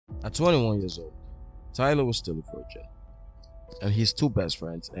At 21 years old, Tyler was still a virgin, and his two best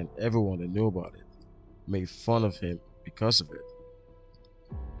friends and everyone that knew about it made fun of him because of it.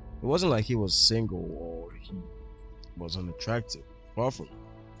 It wasn't like he was single or he was unattractive, far from it.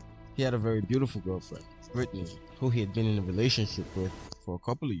 He had a very beautiful girlfriend, Brittany, who he had been in a relationship with for a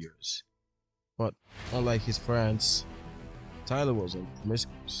couple of years. But unlike his friends, Tyler wasn't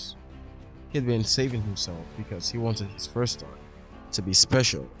promiscuous. He had been saving himself because he wanted his first start to be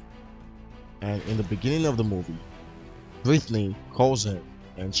special. And in the beginning of the movie, Brittany calls him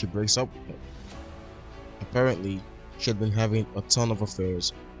and she breaks up with him. Apparently, she had been having a ton of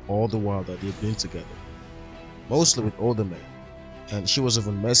affairs all the while that they'd been together, mostly with older men, and she was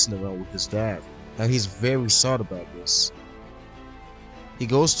even messing around with his dad, and he's very sad about this. He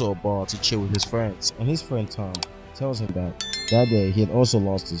goes to a bar to chill with his friends, and his friend Tom tells him that day he had also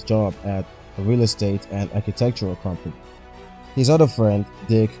lost his job at a real estate and architectural company. His other friend,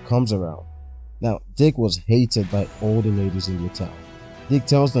 Dick, comes around. Now, Dick was hated by all the ladies in the town. Dick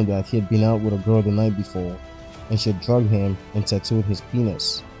tells them that he had been out with a girl the night before, and she had drugged him and tattooed his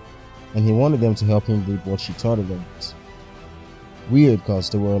penis, and he wanted them to help him read what she taught him. Weird,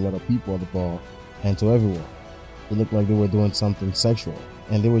 cause there were a lot of people at the bar, and to everyone, it looked like they were doing something sexual,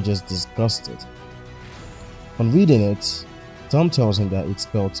 and they were just disgusted. On reading it, Tom tells him that it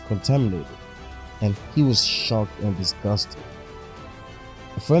spelled contaminated, and he was shocked and disgusted.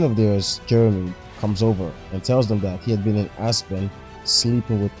 A friend of theirs, Jeremy, comes over and tells them that he had been in Aspen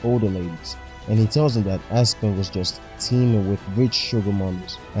sleeping with older ladies, and he tells them that Aspen was just teeming with rich sugar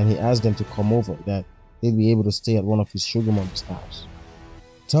mummies, and he asked them to come over, that they'd be able to stay at one of his sugar mummies' house.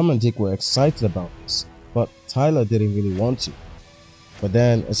 Tom and Dick were excited about this, but Tyler didn't really want to. But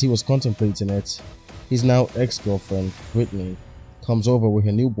then, as he was contemplating it, his now ex-girlfriend, Brittany, comes over with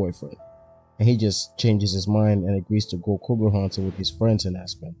her new boyfriend, and he just changes his mind and agrees to go cougar hunting with his friends in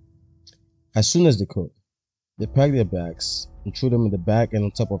Aspen. As soon as they could, they packed their bags and threw them in the back and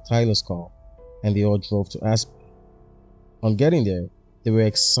on top of Tyler's car, and they all drove to Aspen. On getting there, they were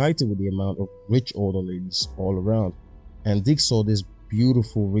excited with the amount of rich older ladies all around, and Dick saw this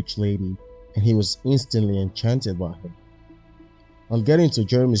beautiful rich lady and he was instantly enchanted by her. On getting to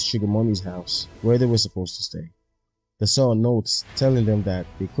Jeremy's sugar mummy's house, where they were supposed to stay, they saw notes telling them that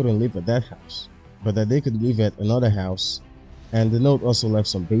they couldn't live at that house, but that they could live at another house, and the note also left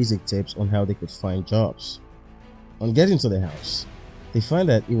some basic tips on how they could find jobs. On getting to the house, they find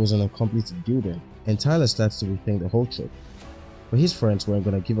that it was an uncompleted building, and Tyler starts to rethink the whole trip, but his friends weren't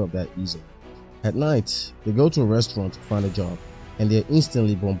going to give up that easily. At night, they go to a restaurant to find a job, and they're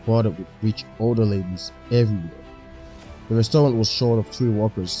instantly bombarded with rich older ladies everywhere. The restaurant was short of 3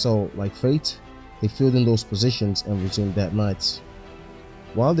 workers, so like fate, they filled in those positions and resumed that night.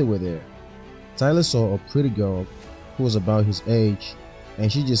 While they were there, Tyler saw a pretty girl who was about his age,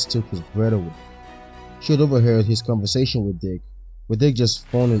 and she just took his breath away. She had overheard his conversation with Dick just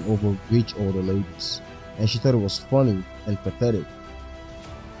fawning over rich older ladies, and she thought it was funny and pathetic.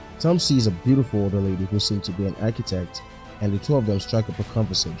 Tom sees a beautiful older lady who seemed to be an architect, and the two of them strike up a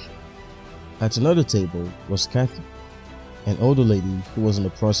conversation. At another table was Kathy, an older lady who was in the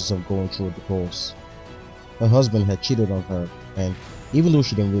process of going through a divorce. Her husband had cheated on her, and even though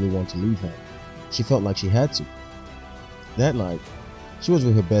she didn't really want to leave him, she felt like she had to. That night, she was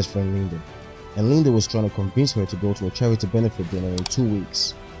with her best friend Linda, and Linda was trying to convince her to go to a charity benefit dinner in 2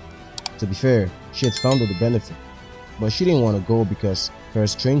 weeks. To be fair, she had founded the benefit, but she didn't want to go because her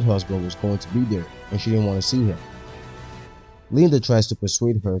estranged husband was going to be there and she didn't want to see him. Linda tries to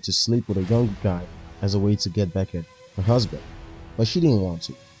persuade her to sleep with a younger guy as a way to get back at her husband, but she didn't want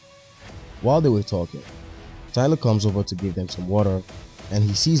to. While they were talking, Tyler comes over to give them some water, and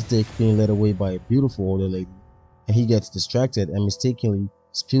he sees Dick being led away by a beautiful older lady, and he gets distracted and mistakenly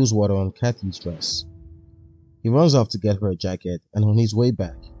spills water on Kathy's dress. He runs off to get her a jacket, and on his way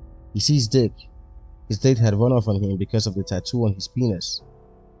back, he sees Dick. His date had run off on him because of the tattoo on his penis.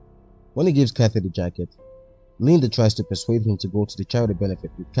 When he gives Kathy the jacket, Linda tries to persuade him to go to the charity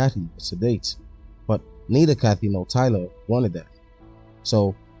benefit with Kathy as a date, but neither Kathy nor Tyler wanted that.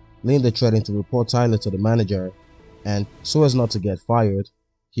 So Linda threatened to report Tyler to the manager, and so as not to get fired,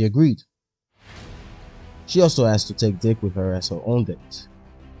 he agreed. She also asked to take Dick with her as her own date.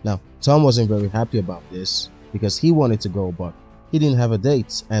 Now, Tom wasn't very happy about this because he wanted to go, but he didn't have a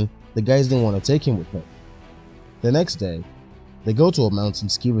date and the guys didn't want to take him with him. The next day, they go to a mountain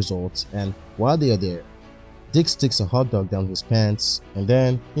ski resort, and while they are there, Dick sticks a hot dog down his pants, and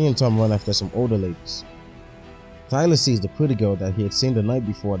then he and Tom run after some older ladies. Tyler sees the pretty girl that he had seen the night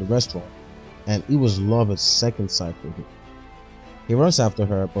before at the restaurant, and it was love at second sight for him. He runs after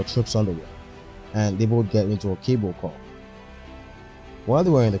her but trips underwear, and they both get into a cable car. While they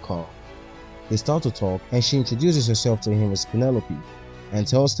were in the car, they start to talk and she introduces herself to him as Penelope and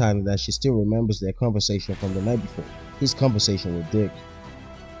tells Tyler that she still remembers their conversation from the night before, his conversation with Dick.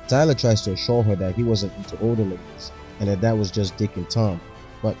 Tyler tries to assure her that he wasn't into older ladies and that was just Dick and Tom,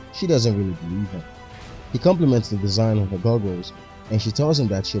 but she doesn't really believe him. He compliments the design on her goggles and she tells him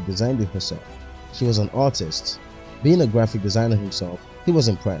that she had designed it herself. She was an artist. Being a graphic designer himself, he was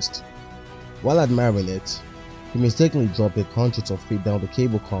impressed. While admiring it, he mistakenly dropped it hundreds of feet down the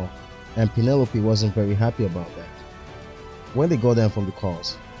cable car and Penelope wasn't very happy about that. When they got down from the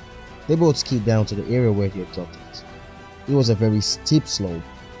cars, they both skied down to the area where he had dropped it. It was a very steep slope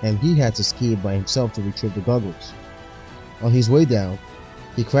and he had to ski it by himself to retrieve the goggles. On his way down,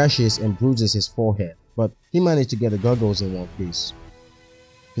 he crashes and bruises his forehead, but he managed to get the goggles in one piece.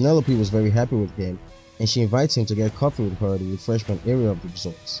 Penelope was very happy with him and she invites him to get coffee with her at the refreshment area of the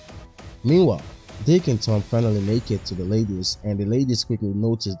resort. Meanwhile, Dick and Tom finally make it to the ladies and the ladies quickly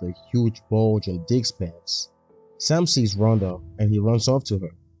notice the huge bulge on Dick's pants. Sam sees Rhonda and he runs off to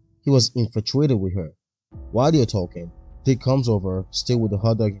her. He was infatuated with her. While they're talking, Dick comes over, still with the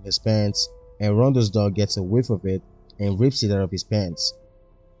hot dog in his pants, and Rhonda's dog gets a whiff of it and rips it out of his pants.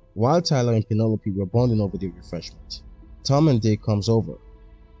 While Tyler and Penelope were bonding over the refreshment, Tom and Dick comes over.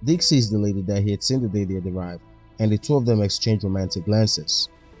 Dick sees the lady that he had seen the day they had arrived, and the two of them exchange romantic glances.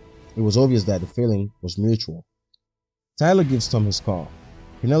 It was obvious that the feeling was mutual. Tyler gives Tom his car.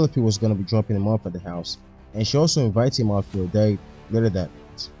 Penelope was going to be dropping him off at the house, and she also invites him out for a date later that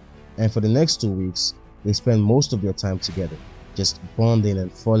night. And for the next 2 weeks, they spend most of their time together, just bonding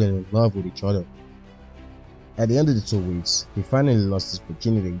and falling in love with each other. At the end of the 2 weeks, he finally lost his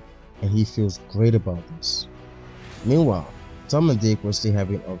virginity, and he feels great about this. Meanwhile, Tom and Dick were still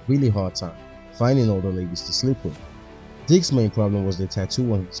having a really hard time finding older ladies to sleep with. Dick's main problem was the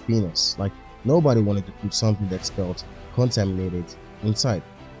tattoo on his penis, like nobody wanted to put something that spelled contaminated inside.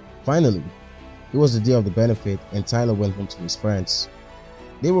 Finally, it was the day of the benefit and Tyler went home to his friends.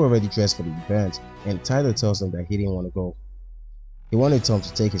 They were already dressed for the event and Tyler tells them that he didn't want to go. He wanted Tom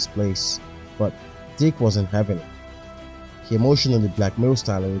to take his place, but Dick wasn't having it. He emotionally blackmails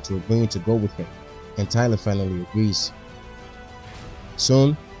Tyler into agreeing to go with him, and Tyler finally agrees.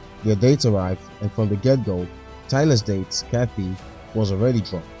 Soon, their dates arrive, and from the get-go, Tyler's date, Kathy, was already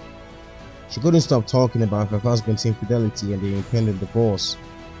drunk. She couldn't stop talking about her husband's infidelity and the impending divorce.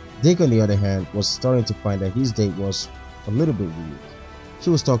 Dick, on the other hand, was starting to find that his date was a little bit weird. She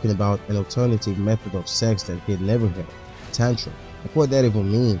was talking about an alternative method of sex that he had never had, tantrum, like what that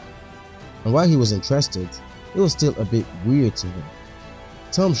even mean. And while he was interested, it was still a bit weird to him.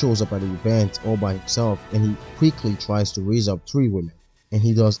 Tom shows up at the event all by himself and he quickly tries to raise up 3 women, and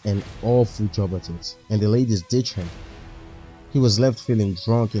he does an awful job at it, and the ladies ditch him. He was left feeling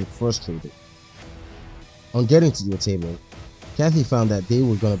drunk and frustrated. On getting to their table, Kathy found that they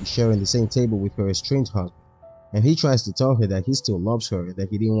were going to be sharing the same table with her estranged husband, and he tries to tell her that he still loves her and that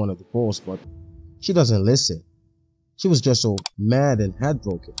he didn't want a divorce, but she doesn't listen. She was just so mad and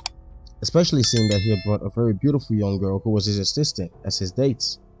heartbroken, especially seeing that he had brought a very beautiful young girl who was his assistant as his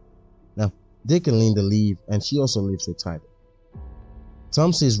date. Now, Dick and Linda leave and she also leaves with Tyler.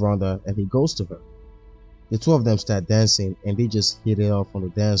 Tom sees Rhonda and he goes to her. The two of them start dancing and they just hit it off on the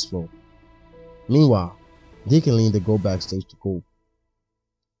dance floor. Meanwhile, Dick and Linda go backstage to go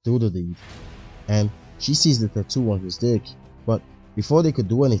do the deed, and she sees the tattoo on his dick, but before they could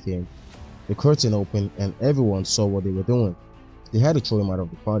do anything, the curtain opened and everyone saw what they were doing. They had to throw him out of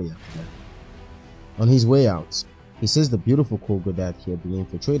the party after that. On his way out, he sees the beautiful cougar that he had been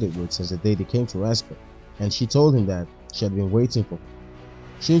infatuated with since the day they came to Aspen, and she told him that she had been waiting for him.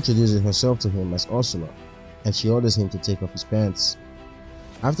 She introduces herself to him as Ursula, and she orders him to take off his pants.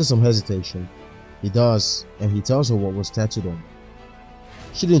 After some hesitation, he does, and he tells her what was tattooed on him.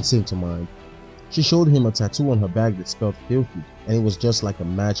 She didn't seem to mind. She showed him a tattoo on her back that spelled filthy, and it was just like a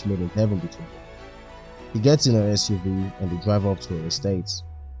match made in heaven between them. He gets in her SUV and they drive off to her estate.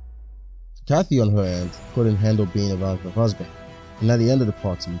 Kathy on her end couldn't handle being around her husband, and at the end of the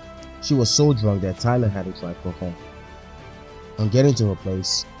party, she was so drunk that Tyler had to drive her home. On getting to her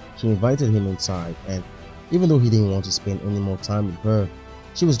place, she invited him inside, and even though he didn't want to spend any more time with her,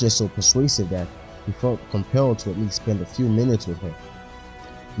 she was just so persuasive that he felt compelled to at least spend a few minutes with her.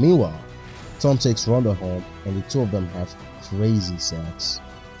 Meanwhile, Tom takes Rhonda home and the two of them have crazy sex.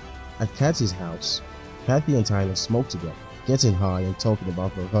 At Kathy's house, Kathy and Tyler smoke together, getting high and talking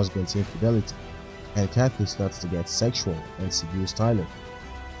about her husband's infidelity, and Kathy starts to get sexual and seduce Tyler.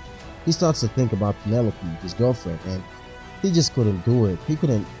 He starts to think about Penelope, his girlfriend, and he just couldn't do it. He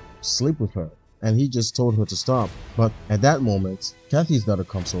couldn't sleep with her, and he just told her to stop. But at that moment, Kathy's daughter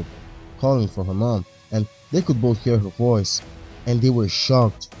comes over, calling for her mom, and they could both hear her voice. and they were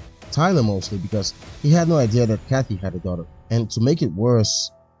shocked. Tyler mostly, because he had no idea that Kathy had a daughter. And to make it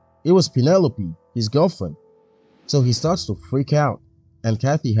worse, it was Penelope, his girlfriend. So he starts to freak out, and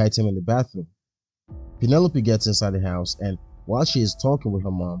Kathy hides him in the bathroom. Penelope gets inside the house, and while she is talking with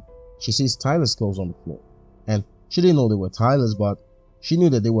her mom, she sees Tyler's clothes on the floor. And she didn't know they were Tyler's, but she knew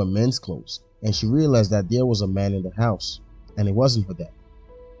that they were men's clothes, and she realized that there was a man in the house, and it wasn't her dad.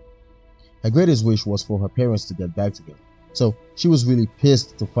 Her greatest wish was for her parents to get back together. So she was really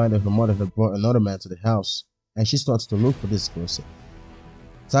pissed to find that her mother had brought another man to the house, and she starts to look for this person.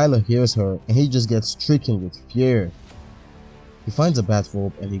 Tyler hears her, and he just gets stricken with fear. He finds a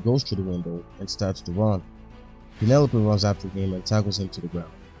bathrobe, and he goes through the window and starts to run. Penelope runs after him and tackles him to the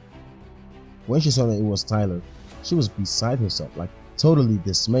ground. When she saw that it was Tyler, she was beside herself, like totally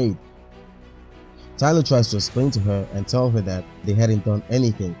dismayed. Tyler tries to explain to her and tell her that they hadn't done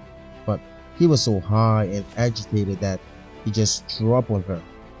anything, but he was so high and agitated that he just threw up on her,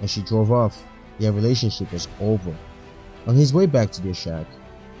 and she drove off. Their relationship was over. On his way back to their shack,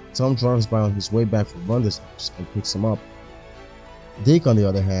 Tom drives by on his way back from Rhonda's house and picks him up. Dick, on the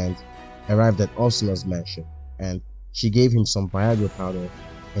other hand, arrived at Ursula's mansion, and she gave him some Viagra powder,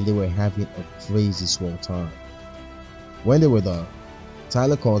 and they were having a crazy swell time. When they were done,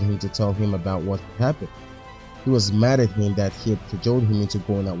 Tyler called him to tell him about what had happened. He was mad at him that he had cajoled him into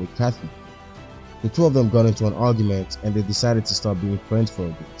going out with Kathy. The two of them got into an argument, and they decided to start being friends for a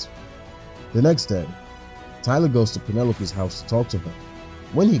bit. The next day, Tyler goes to Penelope's house to talk to her.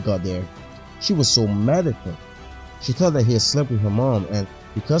 When he got there, she was so mad at him. She thought that he had slept with her mom, and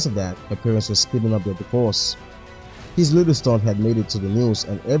because of that, her parents were speeding up their divorce. His little stunt had made it to the news,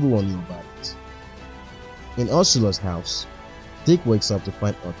 and everyone knew about it. In Ursula's house, Dick wakes up to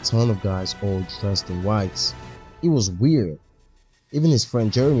find a ton of guys all dressed in white. It was weird. Even his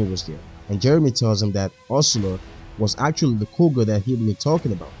friend Jeremy was there, and Jeremy tells him that Ursula was actually the cougar that he'd been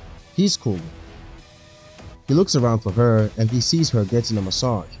talking about. He's cougar. He looks around for her, and he sees her getting a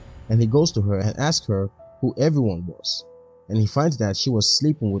massage, and he goes to her and asks her who everyone was, and he finds that she was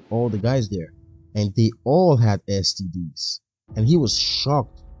sleeping with all the guys there, and they all had STDs, and he was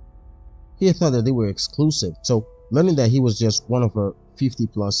shocked. He had thought that they were exclusive, so learning that he was just one of her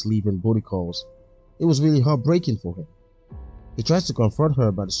 50+ leave-in booty calls, it was really heartbreaking for him. He tries to confront her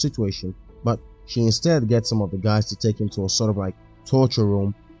about the situation, but she instead gets some of the guys to take him to a sort of like torture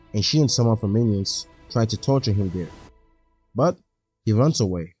room, and she and some of her minions try to torture him there. But he runs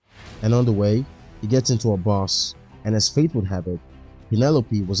away, and on the way, he gets into a bus, and as fate would have it,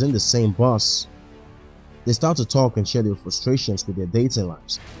 Penelope was in the same bus. They start to talk and share their frustrations with their dating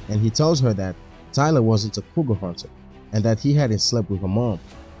lives, and he tells her that Tyler wasn't a cougar hunter, and that he hadn't slept with her mom.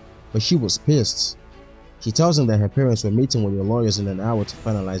 But she was pissed. She tells him that her parents were meeting with their lawyers in an hour to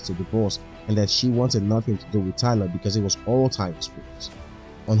finalize the divorce, and that she wanted nothing to do with Tyler because it was all Tyler's fault.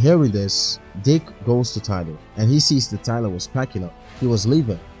 On hearing this, Dick goes to Tyler, and he sees that Tyler was packing up. He was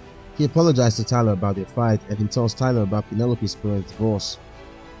leaving. He apologized to Tyler about their fight, and he tells Tyler about Penelope's parents' divorce.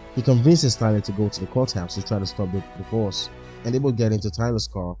 He convinces Tyler to go to the courthouse to try to stop the divorce, and they both get into Tyler's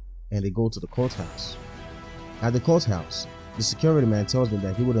car, and they go to the courthouse. At the courthouse, the security man tells them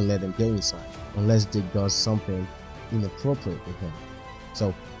that he wouldn't let them get inside unless Dick does something inappropriate with him.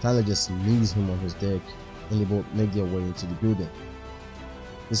 So Tyler just leaves him on his dick, and they both make their way into the building.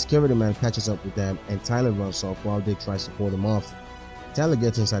 The security man catches up with them, and Tyler runs off while Dick tries to hold him off. Tyler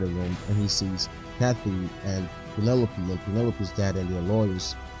gets inside the room, and he sees Kathy and Penelope and Penelope's dad and their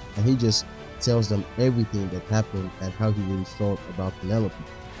lawyers, and he just tells them everything that happened and how he really felt about Penelope.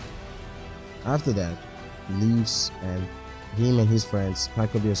 After that, he leaves, and him and his friends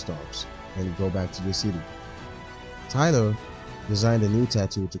pack up their stuffs and go back to the city. Tyler designed a new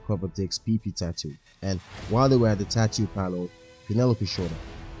tattoo to cover Dick's PP tattoo, and while they were at the tattoo parlor, Penelope showed up.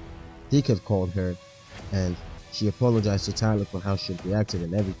 Dick had called her, and she apologized to Tyler for how she had reacted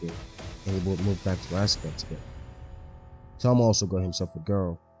and everything, and they both moved back to Aspen together. Tom also got himself a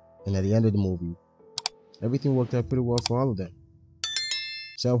girl, and at the end of the movie, everything worked out pretty well for all of them.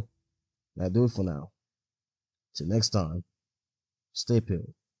 So, that'll do it for now. Till next time, stay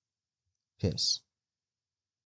pilled. Peace.